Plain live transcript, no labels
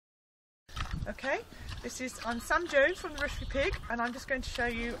Okay, I'm Sam Jones from the Recipe Pig, and I'm just going to show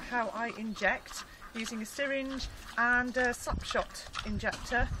you how I inject using a syringe and a Slapshot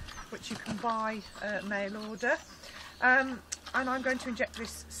injector, which you can buy mail order. And I'm going to inject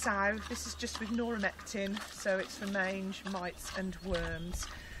this sow. This is just with Noromectin, so it's for mange, mites and worms.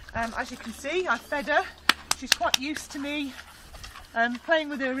 As you can see, I fed her. She's quite used to me playing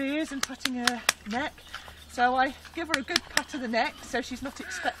with her ears and patting her neck. So I give her a good pat of the neck so she's not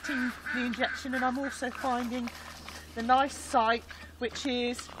expecting the injection, and I'm also finding the nice site which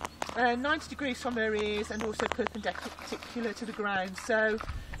is 90 degrees from her ears and also perpendicular to the ground, so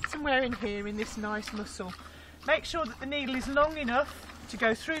somewhere in here in this nice muscle. Make sure that the needle is long enough to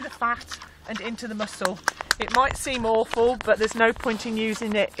go through the fat and into the muscle. It might seem awful, but there's no point in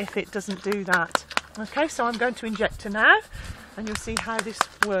using it if it doesn't do that. Okay, so I'm going to inject her now and you'll see how this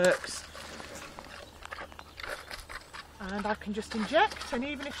works. And I can just inject, and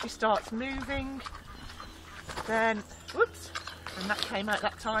even if she starts moving, then, whoops, and that came out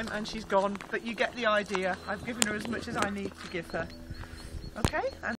that time and she's gone, but you get the idea. I've given her as much as I need to give her. Okay.